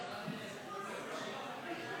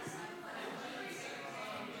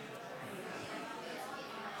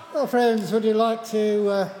Well, friends, would you like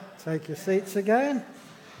to take your seats again?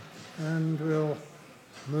 And we'll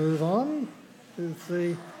move on with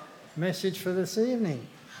the message for this evening,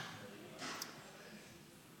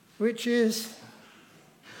 which is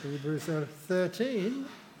Hebrews 13,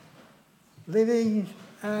 living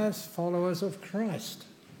as followers of Christ.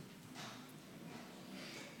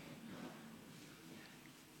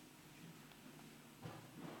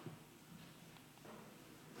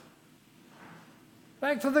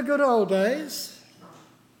 Back to the good old days.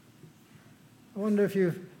 I wonder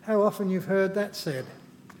how often you've heard that said,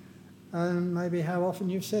 and maybe how often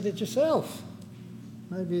you've said it yourself.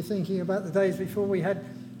 Maybe you're thinking about the days before we had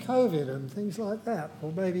COVID and things like that,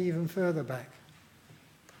 or maybe even further back.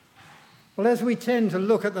 Well, as we tend to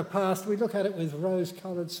look at the past, we look at it with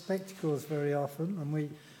rose-coloured spectacles very often, and we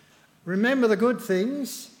remember the good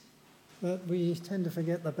things, but we tend to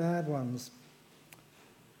forget the bad ones.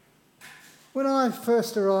 When I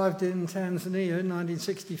first arrived in Tanzania in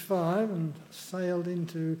 1965 and sailed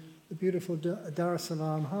into the beautiful Dar es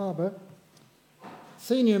Salaam harbour,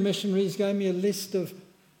 senior missionaries gave me a list of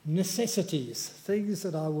necessities, things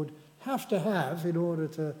that I would have to have in order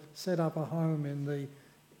to set up a home in the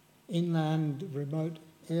inland remote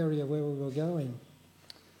area where we were going.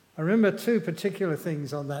 I remember two particular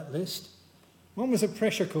things on that list. One was a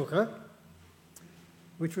pressure cooker,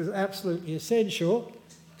 which was absolutely essential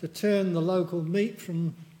to turn the local meat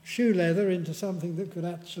from shoe leather into something that could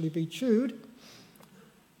actually be chewed.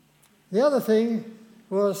 The other thing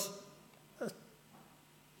was a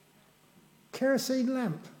kerosene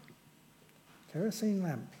lamp. Kerosene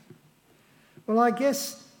lamp. Well, I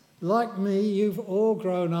guess, like me, you've all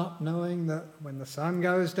grown up knowing that when the sun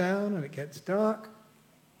goes down and it gets dark,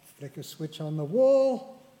 flick a switch on the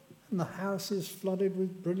wall and the house is flooded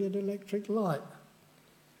with brilliant electric light.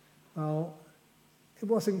 Well, it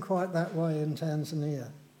wasn't quite that way in Tanzania.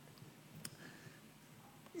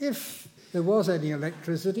 If there was any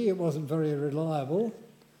electricity, it wasn't very reliable,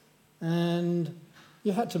 and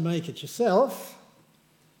you had to make it yourself.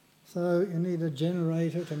 So you need a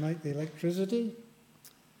generator to make the electricity.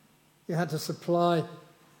 You had to supply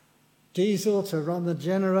diesel to run the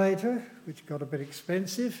generator, which got a bit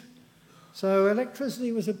expensive. So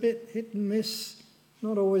electricity was a bit hit and miss,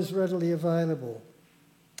 not always readily available.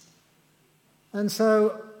 And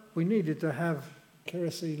so we needed to have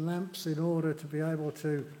kerosene lamps in order to be able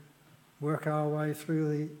to work our way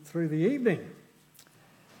through the evening.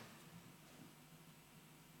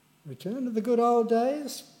 Return to the good old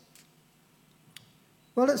days.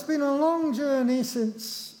 Well, it's been a long journey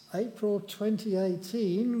since April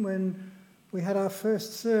 2018 when we had our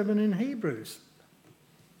first sermon in Hebrews.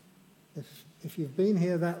 If you've been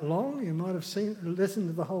here that long, you might have listened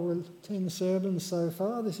to the whole 10 sermons so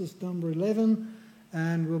far. This is number 11,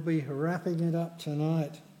 and we'll be wrapping it up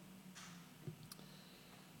tonight.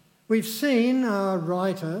 We've seen our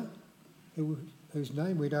writer, whose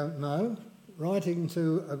name we don't know, writing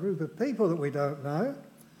to a group of people that we don't know,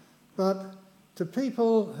 but to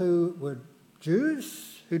people who were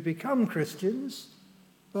Jews, who'd become Christians,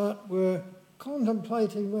 but were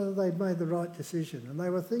contemplating whether they'd made the right decision, and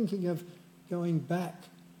they were thinking of going back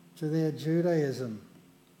to their Judaism.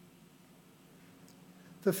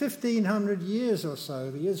 For 1,500 years or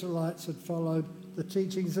so, the Israelites had followed the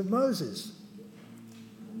teachings of Moses.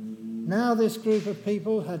 Now this group of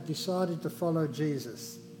people had decided to follow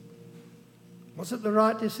Jesus. Was it the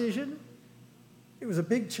right decision? It was a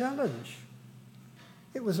big challenge.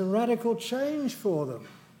 It was a radical change for them.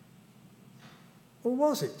 Or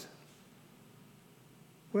was it?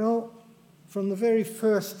 Well, from the very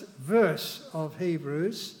first verse of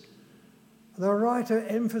Hebrews, the writer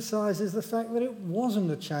emphasises the fact that it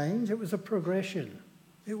wasn't a change, it was a progression.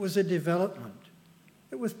 It was a development.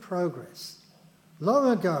 It was progress.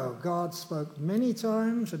 Long ago, God spoke many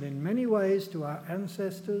times and in many ways to our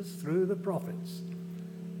ancestors through the prophets.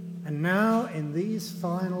 And now, in these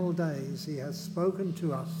final days, he has spoken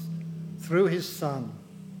to us through his Son.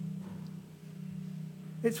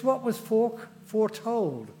 It's what was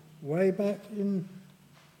foretold way back in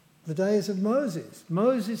the days of Moses.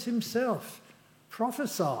 Moses himself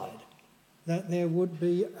prophesied that there would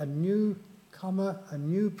be a newcomer, a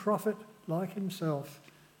new prophet like himself,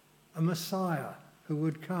 a Messiah who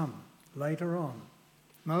would come later on.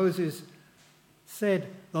 Moses said,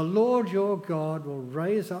 "The Lord your God will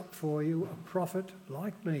raise up for you a prophet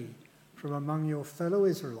like me from among your fellow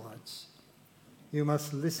Israelites. You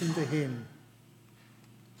must listen to him."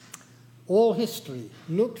 All history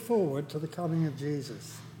looked forward to the coming of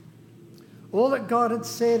Jesus. All that God had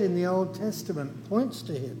said in the Old Testament points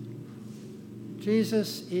to him.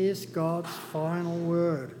 Jesus is God's final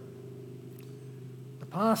word. The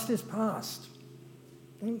past is past.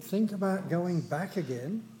 Don't think about going back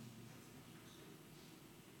again.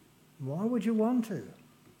 Why would you want to?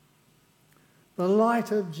 The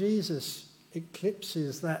light of Jesus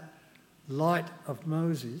eclipses that light of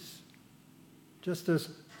Moses, just as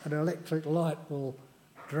an electric light will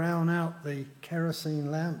drown out the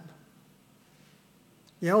kerosene lamp.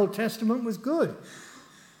 The Old Testament was good.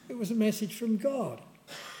 It was a message from God.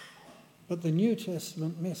 But the New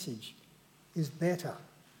Testament message is better.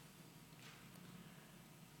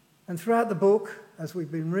 And throughout the book, as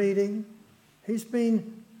we've been reading, he's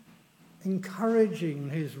been encouraging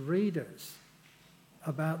his readers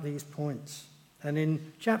about these points. And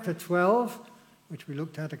in chapter 12, which we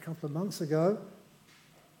looked at a couple of months ago,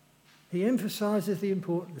 he emphasises the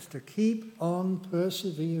importance to keep on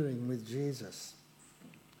persevering with Jesus.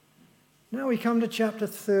 Now we come to chapter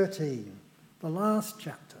 13, the last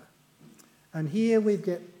chapter. And here we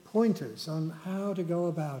get pointers on how to go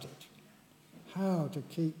about it, how to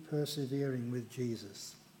keep persevering with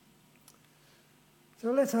Jesus.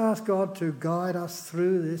 So let's ask God to guide us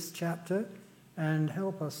through this chapter and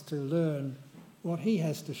help us to learn what he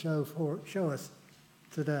has to show us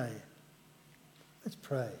today. Let's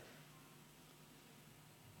pray.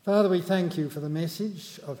 Father, we thank you for the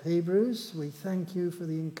message of Hebrews. We thank you for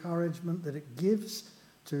the encouragement that it gives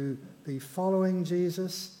to be following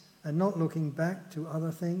Jesus and not looking back to other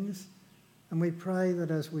things. And we pray that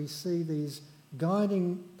as we see these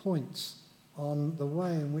guiding points on the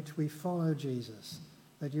way in which we follow Jesus,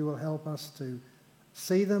 that you will help us to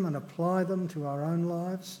see them and apply them to our own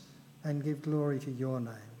lives and give glory to your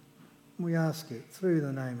name. We ask it through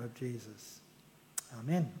the name of Jesus.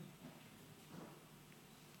 Amen.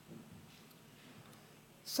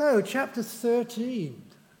 So, chapter 13,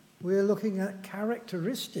 we're looking at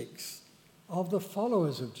characteristics of the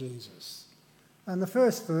followers of Jesus. And the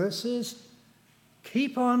first verse is,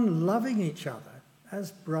 keep on loving each other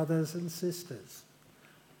as brothers and sisters.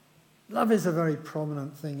 Love is a very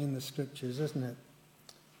prominent thing in the scriptures, isn't it?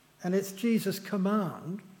 And it's Jesus'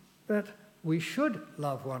 command that we should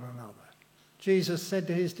love one another. Jesus said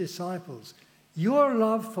to his disciples, your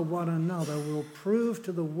love for one another will prove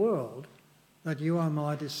to the world that you are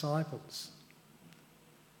my disciples.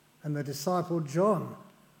 And the disciple John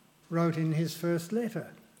wrote in his first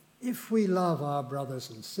letter, if we love our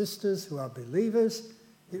brothers and sisters who are believers,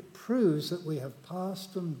 it proves that we have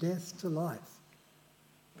passed from death to life.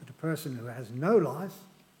 But a person who has no love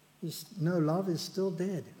is still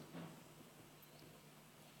dead.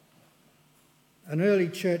 An early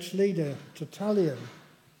church leader, Tertullian,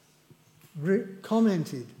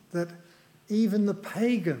 commented that even the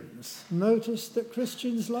pagans noticed that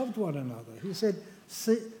Christians loved one another. He said,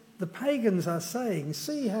 see, the pagans are saying,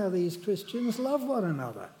 see how these Christians love one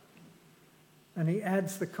another. And he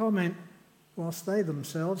adds the comment, whilst they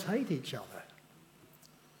themselves hate each other.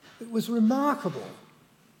 It was remarkable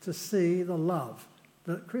to see the love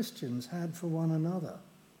that Christians had for one another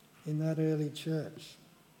in that early church.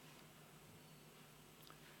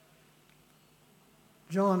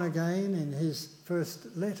 John, again, in his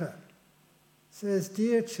first letter, says,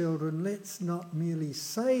 dear children, let's not merely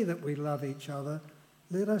say that we love each other,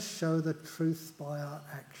 let us show the truth by our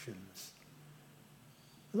actions.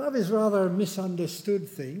 Love is rather a misunderstood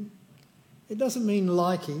thing. It doesn't mean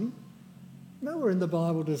liking. Nowhere in the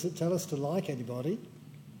Bible does it tell us to like anybody,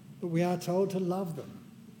 but we are told to love them,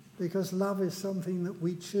 because love is something that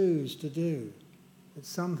we choose to do. It's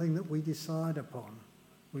something that we decide upon.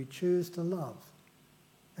 We choose to love.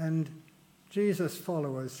 And Jesus'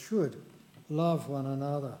 followers should love one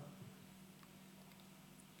another.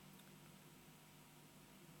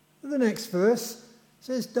 The next verse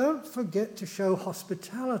says, don't forget to show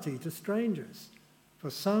hospitality to strangers, for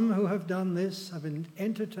some who have done this have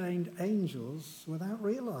entertained angels without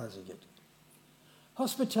realizing it.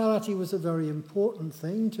 Hospitality was a very important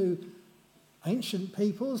thing to ancient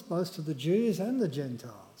peoples, both to the Jews and the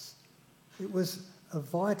Gentiles. It was a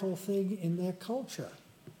vital thing in their culture.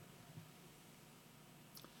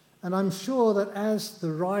 And I'm sure that as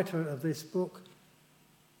the writer of this book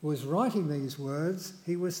was writing these words,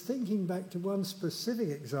 he was thinking back to one specific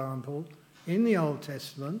example in the Old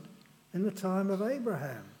Testament in the time of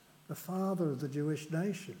Abraham, the father of the Jewish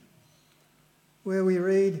nation, where we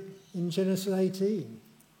read in Genesis 18,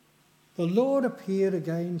 the Lord appeared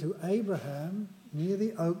again to Abraham near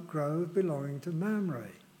the oak grove belonging to Mamre.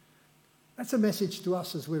 That's a message to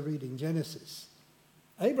us as we're reading Genesis.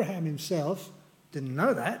 Abraham himself didn't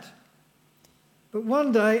know that. But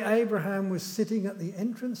one day Abraham was sitting at the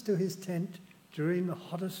entrance to his tent during the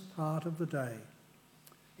hottest part of the day.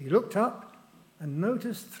 He looked up and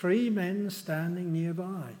noticed 3 men standing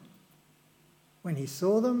nearby. When he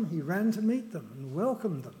saw them, he ran to meet them and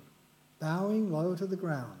welcomed them, bowing low to the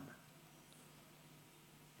ground.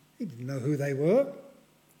 He didn't know who they were,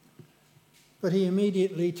 but he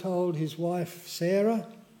immediately told his wife Sarah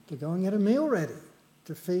to go and get a meal ready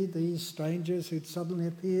to feed these strangers who'd suddenly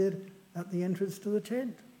appeared at the entrance to the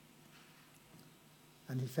tent.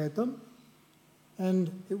 And he fed them,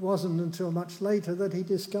 and it wasn't until much later that he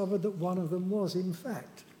discovered that one of them was, in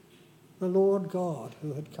fact, the Lord God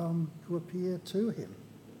who had come to appear to him.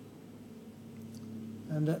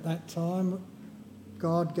 And at that time,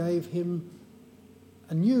 God gave him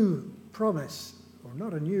a new promise, or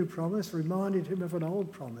not a new promise, reminded him of an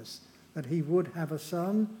old promise, that he would have a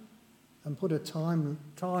son, and put a time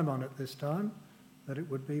on it this time, that it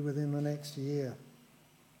would be within the next year.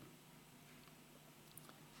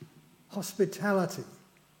 Hospitality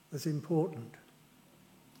is important.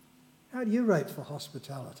 How do you rate for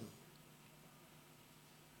hospitality?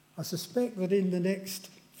 I suspect that in the next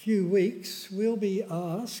few weeks we'll be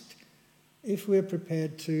asked if we're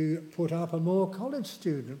prepared to put up a more college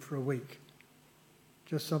student for a week,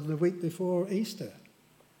 just on the week before Easter,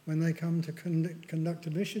 when they come to conduct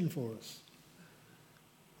a mission for us.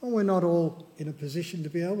 Well, we're not all in a position to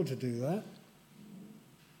be able to do that.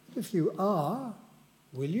 If you are,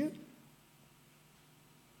 will you?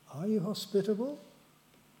 Are you hospitable?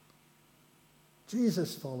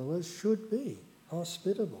 Jesus' followers should be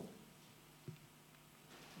hospitable.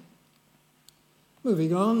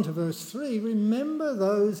 Moving on to verse 3, remember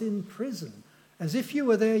those in prison, as if you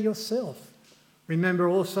were there yourself. Remember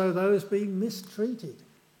also those being mistreated,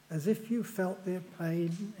 as if you felt their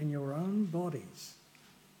pain in your own bodies.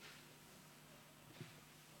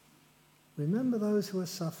 Remember those who are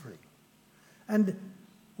suffering. And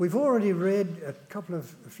we've already read a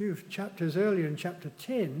few chapters earlier in chapter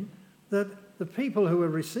 10 that the people who were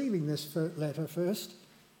receiving this letter first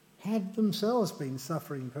had themselves been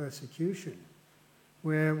suffering persecution,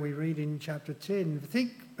 where we read in chapter 10,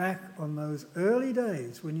 think back on those early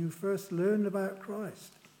days when you first learned about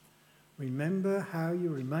Christ. Remember how you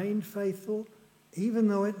remained faithful, even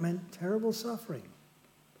though it meant terrible suffering.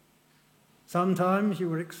 Sometimes you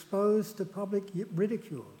were exposed to public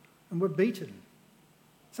ridicule and were beaten.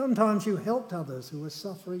 Sometimes you helped others who were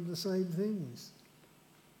suffering the same things.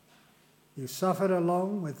 You suffered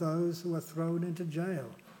along with those who were thrown into jail.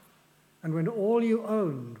 And when all you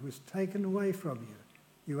owned was taken away from you,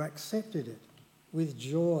 you accepted it with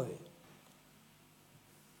joy.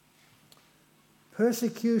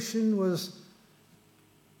 Persecution was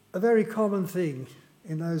a very common thing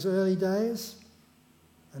in those early days,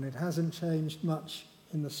 and it hasn't changed much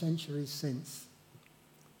in the centuries since.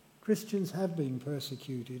 Christians have been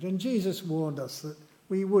persecuted, and Jesus warned us that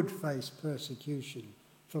we would face persecution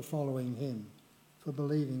for following him, for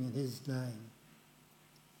believing in his name.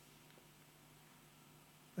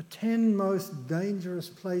 The 10 most dangerous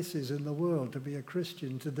places in the world to be a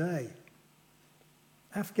Christian today.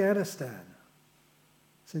 Afghanistan,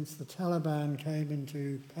 since the Taliban came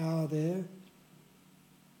into power there,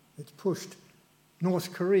 it's pushed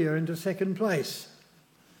North Korea into second place.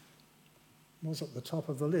 It was at the top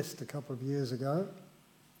of the list a couple of years ago.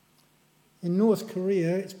 In North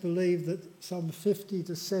Korea, it's believed that some 50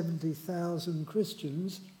 to 70,000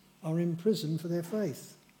 Christians are in prison for their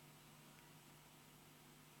faith.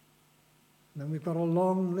 And then we've got a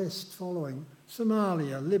long list following: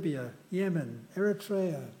 Somalia, Libya, Yemen,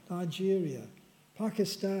 Eritrea, Nigeria,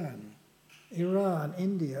 Pakistan, Iran,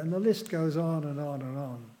 India, and the list goes on and on and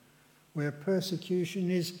on, where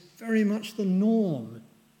persecution is very much the norm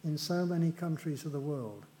in so many countries of the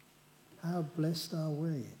world. How blessed are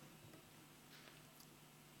we?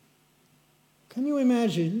 Can you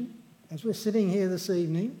imagine, as we're sitting here this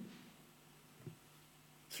evening,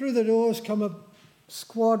 through the doors come a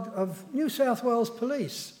squad of New South Wales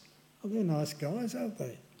police. Oh, they're nice guys, aren't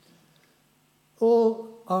they? All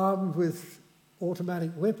armed with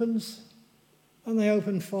automatic weapons, and they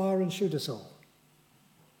open fire and shoot us all.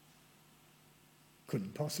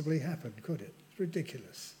 Couldn't possibly happen, could it? It's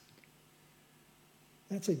ridiculous.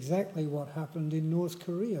 That's exactly what happened in North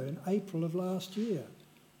Korea in April of last year,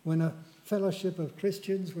 when a fellowship of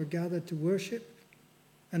Christians were gathered to worship,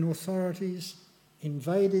 and authorities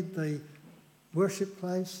invaded the worship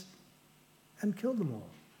place and killed them all.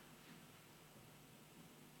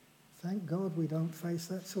 Thank God we don't face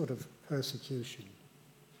that sort of persecution.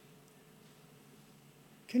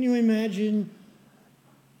 Can you imagine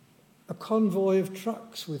a convoy of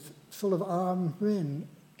trucks full of armed men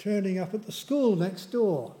turning up at the school next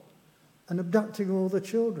door and abducting all the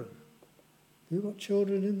children? Have you got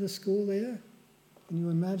children in the school there? Can you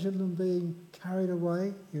imagine them being carried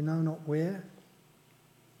away, you know not where?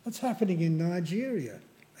 That's happening in Nigeria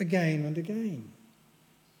again and again.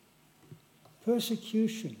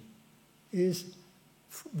 Persecution is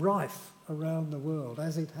rife around the world,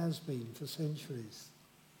 as it has been for centuries.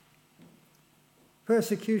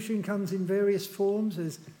 Persecution comes in various forms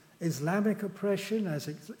as Islamic oppression, as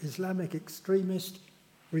Islamic extremists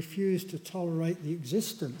refuse to tolerate the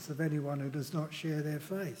existence of anyone who does not share their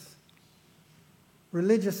faith.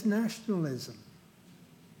 Religious nationalism.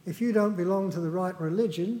 If you don't belong to the right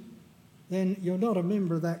religion, then you're not a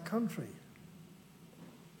member of that country.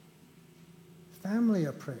 Family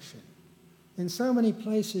oppression. In so many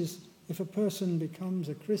places, if a person becomes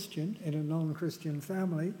a Christian in a non-Christian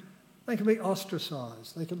family, they can be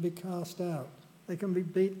ostracised, they can be cast out, they can be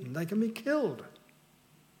beaten, they can be killed.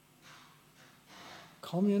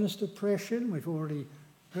 Communist oppression, we've already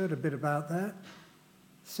heard a bit about that.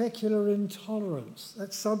 Secular intolerance,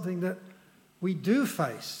 that's something that we do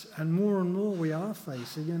face, and more we are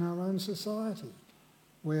facing in our own society,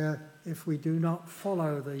 where if we do not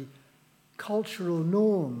follow the cultural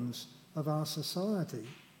norms of our society,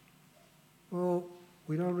 well,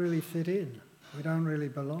 we don't really fit in, we don't really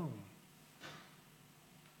belong.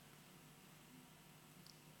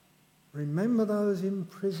 Remember those in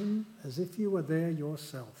prison as if you were there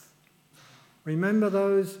yourself. Remember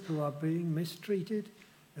those who are being mistreated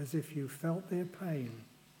as if you felt their pain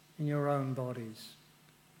in your own bodies.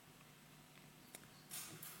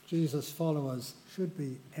 Jesus' followers should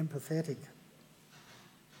be empathetic.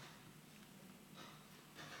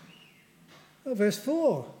 Verse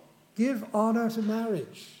 4, give honour to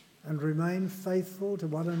marriage and remain faithful to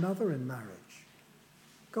one another in marriage.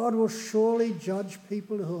 God will surely judge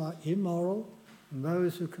people who are immoral and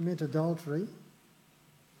those who commit adultery.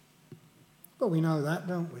 But we know that,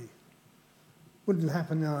 don't we? Wouldn't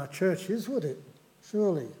happen in our churches, would it?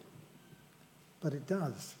 Surely. But it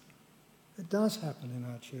does. It does happen in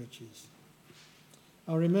our churches.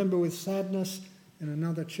 I remember with sadness in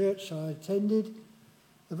another church I attended,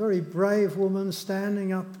 a very brave woman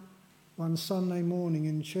standing up one Sunday morning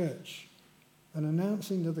in church and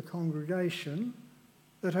announcing to the congregation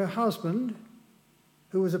that her husband,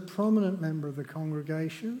 who was a prominent member of the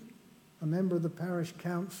congregation, a member of the parish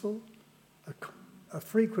council, a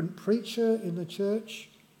frequent preacher in the church,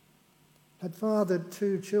 had fathered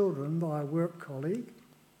 2 children by a work colleague,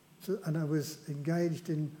 and I was engaged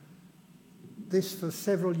in this for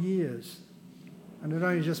several years, and had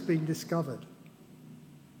only just been discovered.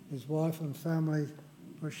 His wife and family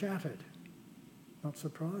were shattered, not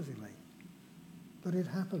surprisingly. But it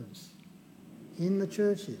happens in the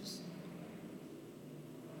churches.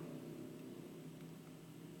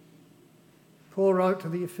 Paul wrote to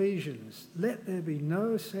the Ephesians, let there be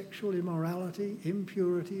no sexual immorality,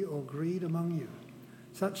 impurity or greed among you.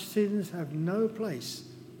 Such sins have no place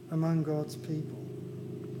among God's people.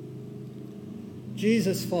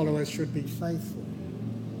 Jesus' followers should be faithful.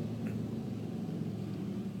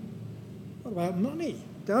 What about money?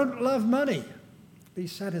 Don't love money. Be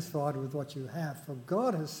satisfied with what you have, for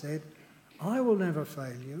God has said, I will never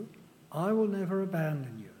fail you. I will never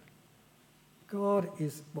abandon you. God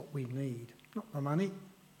is what we need, not the money.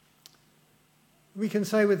 We can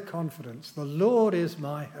say with confidence, the Lord is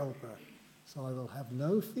my helper, so I will have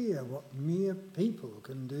no fear what mere people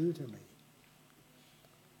can do to me.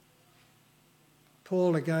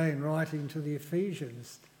 Paul, again, writing to the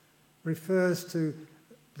Ephesians, refers to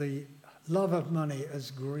the love of money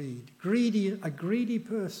as greed. A greedy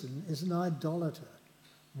person is an idolater,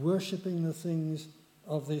 worshipping the things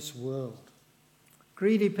of this world.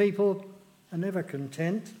 Greedy people are never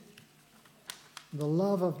content. The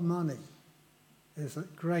love of money is a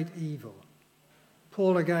great evil.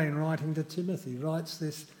 Paul, again, writing to Timothy, writes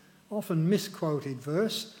this often misquoted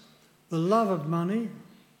verse, the love of money,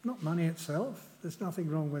 not money itself, there's nothing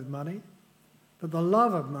wrong with money, but the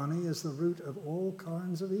love of money is the root of all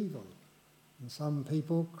kinds of evil. And some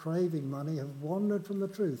people craving money have wandered from the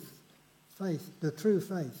true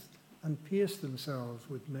faith, and pierced themselves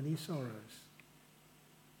with many sorrows.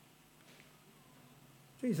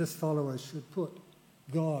 Jesus' followers should put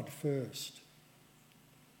God first.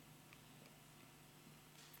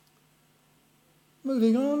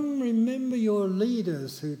 Moving on, remember your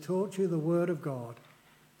leaders who taught you the word of God.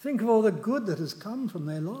 Think of all the good that has come from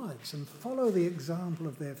their lives and follow the example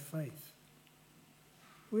of their faith.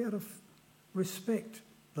 We ought to respect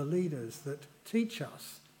the leaders that teach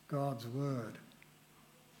us God's word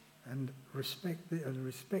and respect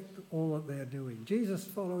all that they're doing. Jesus'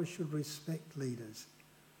 followers should respect leaders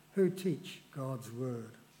who teach God's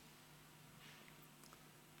word.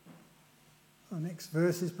 Our next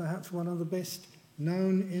verse is perhaps one of the best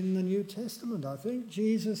known in the New Testament. I think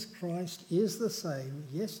Jesus Christ is the same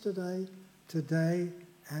yesterday, today,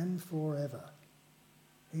 and forever.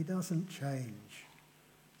 He doesn't change.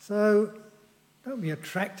 So don't be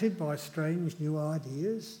attracted by strange new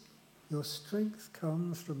ideas. Your strength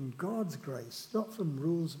comes from God's grace, not from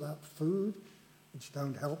rules about food, which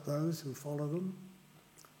don't help those who follow them.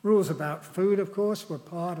 Rules about food, of course, were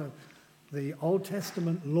part of the Old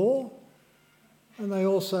Testament law, and they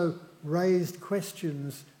also raised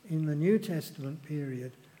questions in the New Testament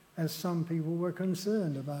period as some people were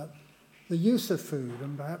concerned about the use of food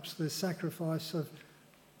and perhaps the sacrifice of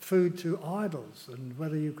food to idols, and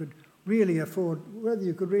whether you could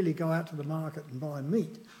really go out to the market and buy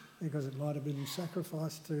meat because it might have been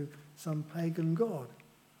sacrificed to some pagan god.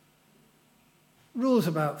 Rules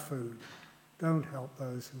about food don't help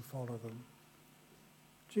those who follow them.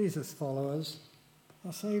 Jesus' followers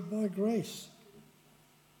are saved by grace.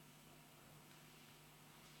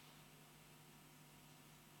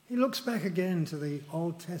 He looks back again to the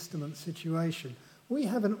Old Testament situation. We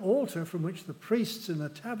have an altar from which the priests in the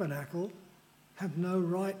tabernacle have no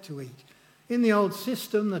right to eat. In the old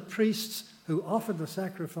system, the priests who offered the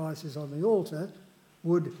sacrifices on the altar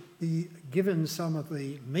would be given some of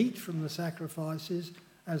the meat from the sacrifices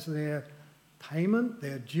as their payment,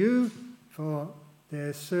 their due for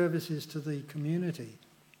their services to the community.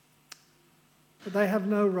 But they have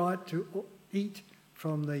no right to eat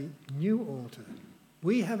from the new altar.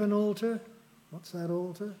 We have an altar. What's that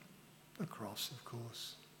altar? The cross, of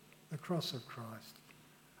course. The cross of Christ.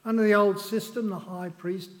 Under the old system, the high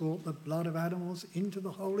priest brought the blood of animals into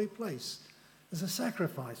the holy place as a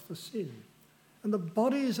sacrifice for sin. And the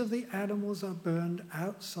bodies of the animals are burned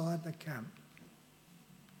outside the camp.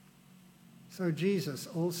 So Jesus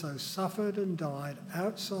also suffered and died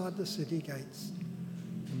outside the city gates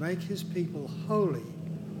to make his people holy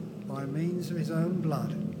by means of his own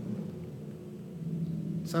blood.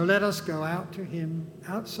 So let us go out to him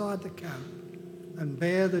outside the camp and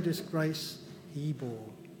bear the disgrace he bore.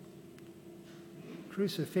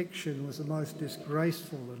 Crucifixion was the most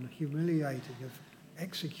disgraceful and humiliating of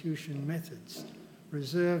execution methods,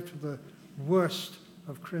 reserved for the worst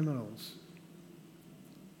of criminals.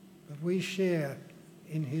 But we share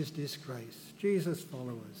in his disgrace. Jesus'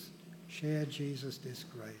 followers share Jesus'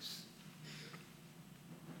 disgrace.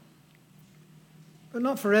 But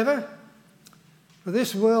not forever. For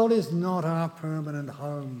this world is not our permanent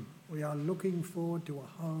home. We are looking forward to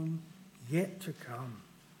a home yet to come.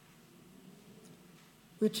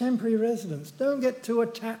 We're temporary residents. Don't get too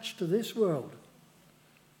attached to this world.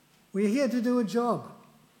 We're here to do a job.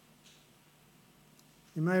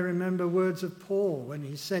 You may remember words of Paul when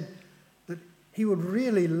he said that he would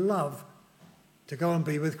really love to go and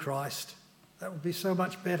be with Christ. That would be so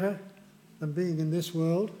much better than being in this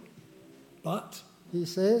world. But, he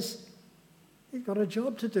says, he's got a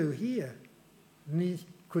job to do here. And he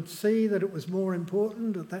could see that it was more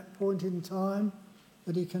important at that point in time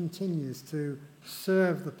that he continues to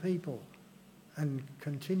serve the people and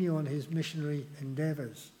continue on his missionary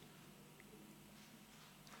endeavours.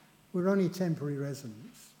 We're only temporary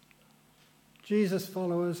residents. Jesus'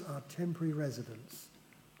 followers are temporary residents.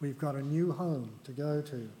 We've got a new home to go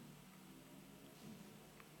to.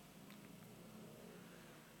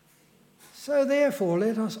 So therefore,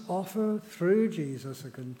 let us offer through Jesus a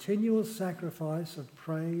continual sacrifice of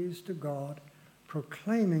praise to God,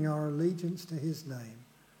 proclaiming our allegiance to his name.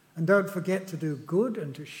 And don't forget to do good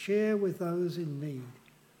and to share with those in need.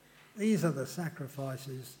 These are the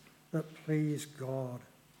sacrifices that please God.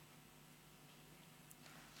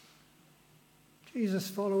 Jesus'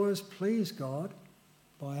 followers please God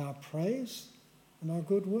by our praise and our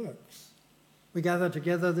good works. We gather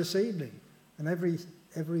together this evening and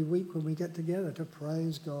every week when we get together to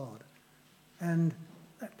praise God. And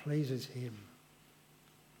that pleases him.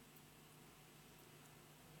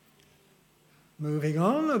 Moving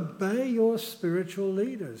on, obey your spiritual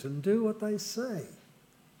leaders and do what they say.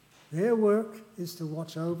 Their work is to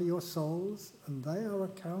watch over your souls, and they are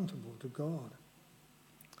accountable to God.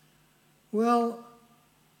 Well,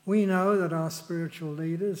 we know that our spiritual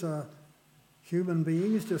leaders are human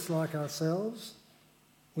beings just like ourselves.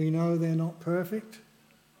 We know they're not perfect.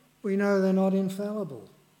 We know they're not infallible.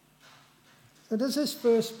 So does this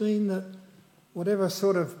verse mean that whatever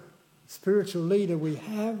sort of spiritual leader we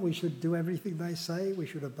have, we should do everything they say, we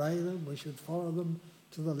should obey them, we should follow them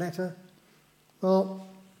to the letter? Well,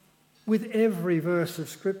 with every verse of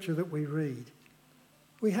Scripture that we read,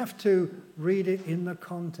 we have to read it in the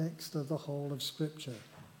context of the whole of Scripture,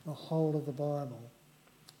 the whole of the Bible.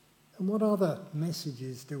 And what other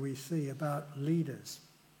messages do we see about leaders?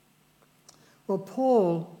 Well,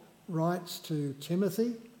 Paul writes to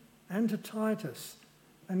Timothy and to Titus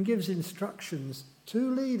and gives instructions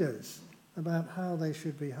to leaders about how they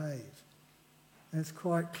should behave. And it's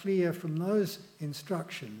quite clear from those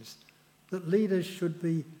instructions that leaders should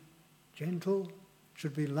be gentle,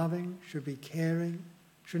 should be loving, should be caring,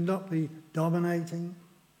 should not be dominating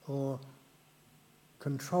or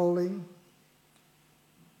controlling.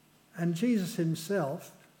 And Jesus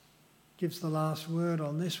himself gives the last word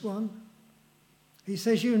on this one. He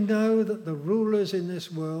says, you know that the rulers in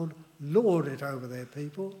this world lord it over their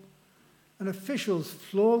people, and officials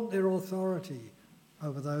flaunt their authority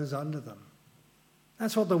over those under them.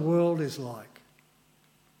 That's what the world is like.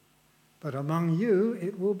 But among you,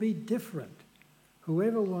 it will be different.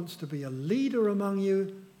 Whoever wants to be a leader among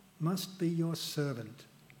you must be your servant.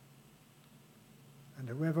 And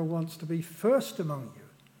whoever wants to be first among you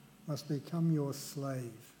must become your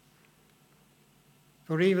slave.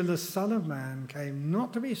 For even the Son of Man came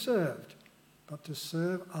not to be served, but to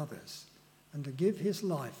serve others, and to give his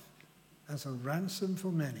life as a ransom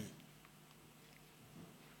for many.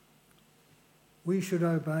 We should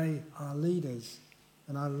obey our leaders,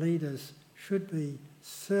 and our leaders should be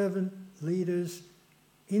servant leaders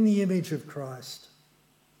in the image of Christ,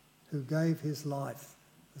 who gave his life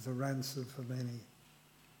as a ransom for many.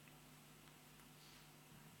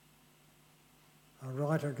 Our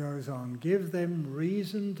writer goes on, give them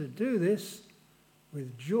reason to do this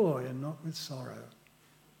with joy and not with sorrow.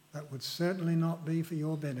 That would certainly not be for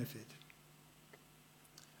your benefit.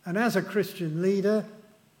 And as a Christian leader,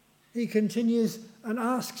 he continues and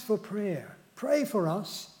asks for prayer. Pray for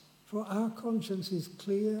us, for our conscience is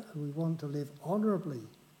clear and we want to live honourably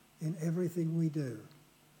in everything we do.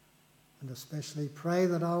 And especially pray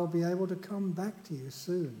that I will be able to come back to you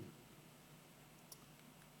soon.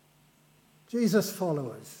 Jesus'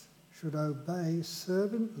 followers should obey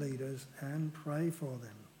servant leaders and pray for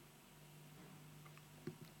them.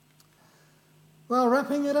 Well,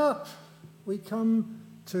 wrapping it up, we come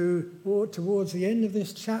towards the end of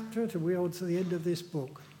this chapter, towards the end of this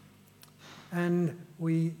book. And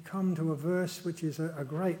we come to a verse which is a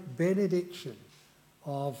great benediction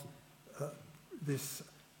of this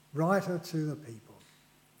writer to the people.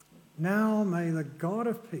 Now may the God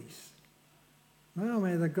of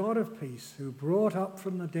peace, who brought up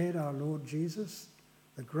from the dead our Lord Jesus,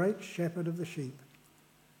 the great shepherd of the sheep,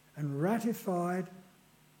 and ratified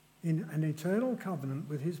in an eternal covenant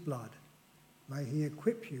with his blood, may he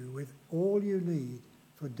equip you with all you need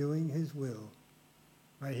for doing his will.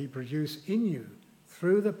 May he produce in you,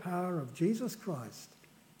 through the power of Jesus Christ,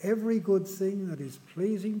 every good thing that is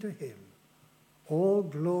pleasing to him. All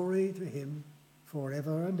glory to him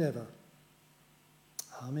forever and ever.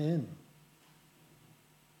 Amen.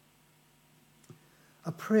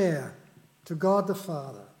 A prayer to God the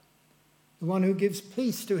Father, the one who gives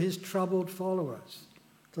peace to his troubled followers,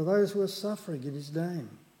 to those who are suffering in his name,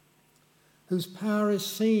 whose power is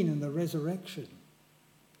seen in the resurrection.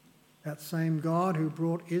 That same God who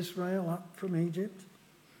brought Israel up from Egypt,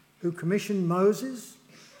 who commissioned Moses,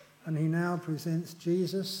 and he now presents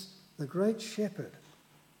Jesus, the great shepherd,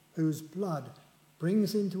 whose blood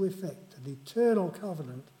brings into effect an eternal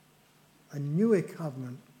covenant, a newer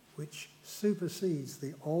covenant which supersedes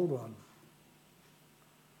the old one,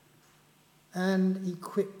 and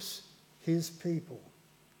equips his people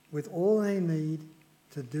with all they need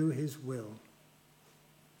to do his will.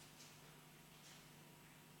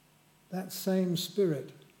 That same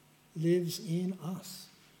Spirit lives in us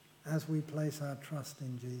as we place our trust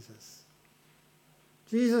in Jesus.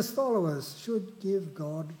 Jesus' followers should give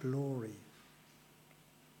God glory.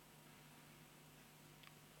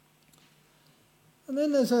 And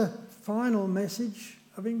then there's a final message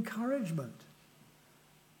of encouragement.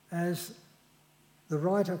 As the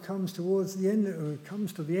writer comes to the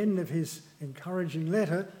end of his encouraging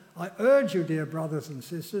letter, I urge you, dear brothers and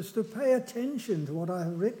sisters, to pay attention to what I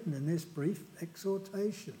have written in this brief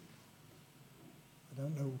exhortation. I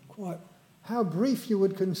don't know quite how brief you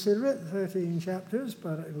would consider it, 13 chapters,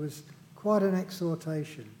 but it was quite an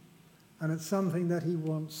exhortation. And it's something that he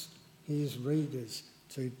wants his readers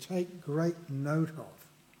to take great note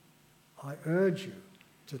of. I urge you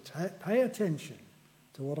to pay attention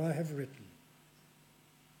to what I have written.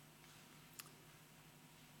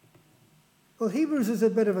 Well, Hebrews is a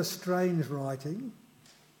bit of a strange writing.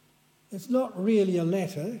 It's not really a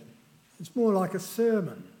letter. It's more like a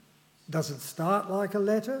sermon. It doesn't start like a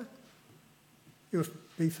letter. You'll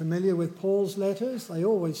be familiar with Paul's letters. They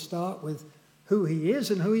always start with who he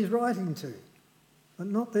is and who he's writing to. But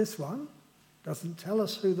not this one. Doesn't tell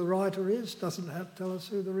us who the writer is, doesn't tell us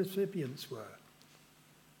who the recipients were.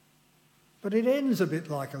 But it ends a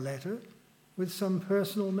bit like a letter, with some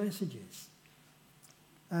personal messages.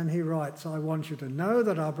 And he writes, I want you to know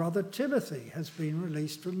that our brother Timothy has been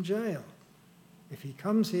released from jail. If he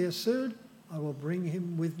comes here soon, I will bring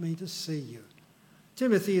him with me to see you.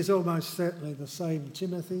 Timothy is almost certainly the same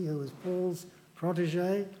Timothy who was Paul's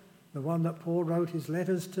protege, the one that Paul wrote his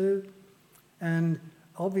letters to, and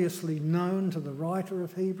obviously known to the writer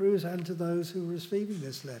of Hebrews and to those who were receiving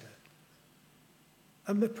this letter.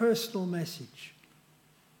 A personal message.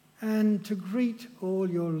 And to greet all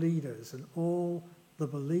your leaders and all the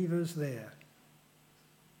believers there.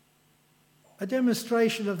 A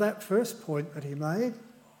demonstration of that first point that he made,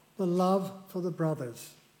 the love for the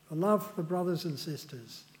brothers, the love for the brothers and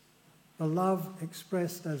sisters, the love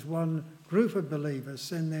expressed as one group of believers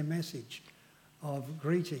send their message of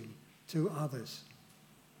greeting to others.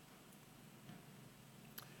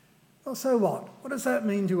 Well, so what? What does that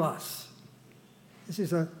mean to us? This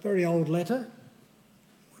is a very old letter.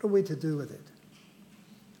 What are we to do with it?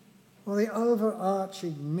 Well, the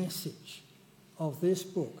overarching message of this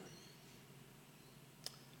book,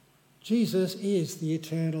 Jesus is the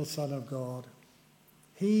eternal Son of God.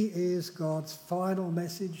 He is God's final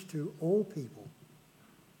message to all people.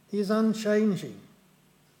 He is unchanging.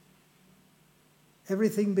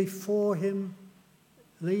 Everything before him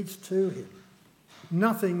leads to him.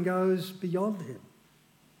 Nothing goes beyond him.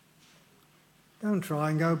 Don't try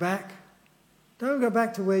and go back. Don't go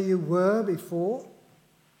back to where you were before.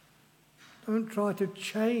 Don't try to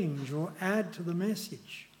change or add to the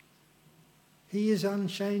message. He is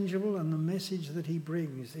unchangeable, and the message that he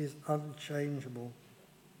brings is unchangeable.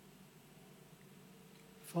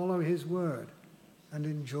 Follow his word and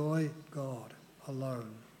enjoy God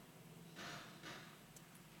alone.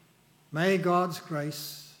 May God's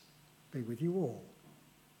grace be with you all.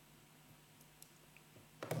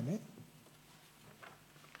 Amen.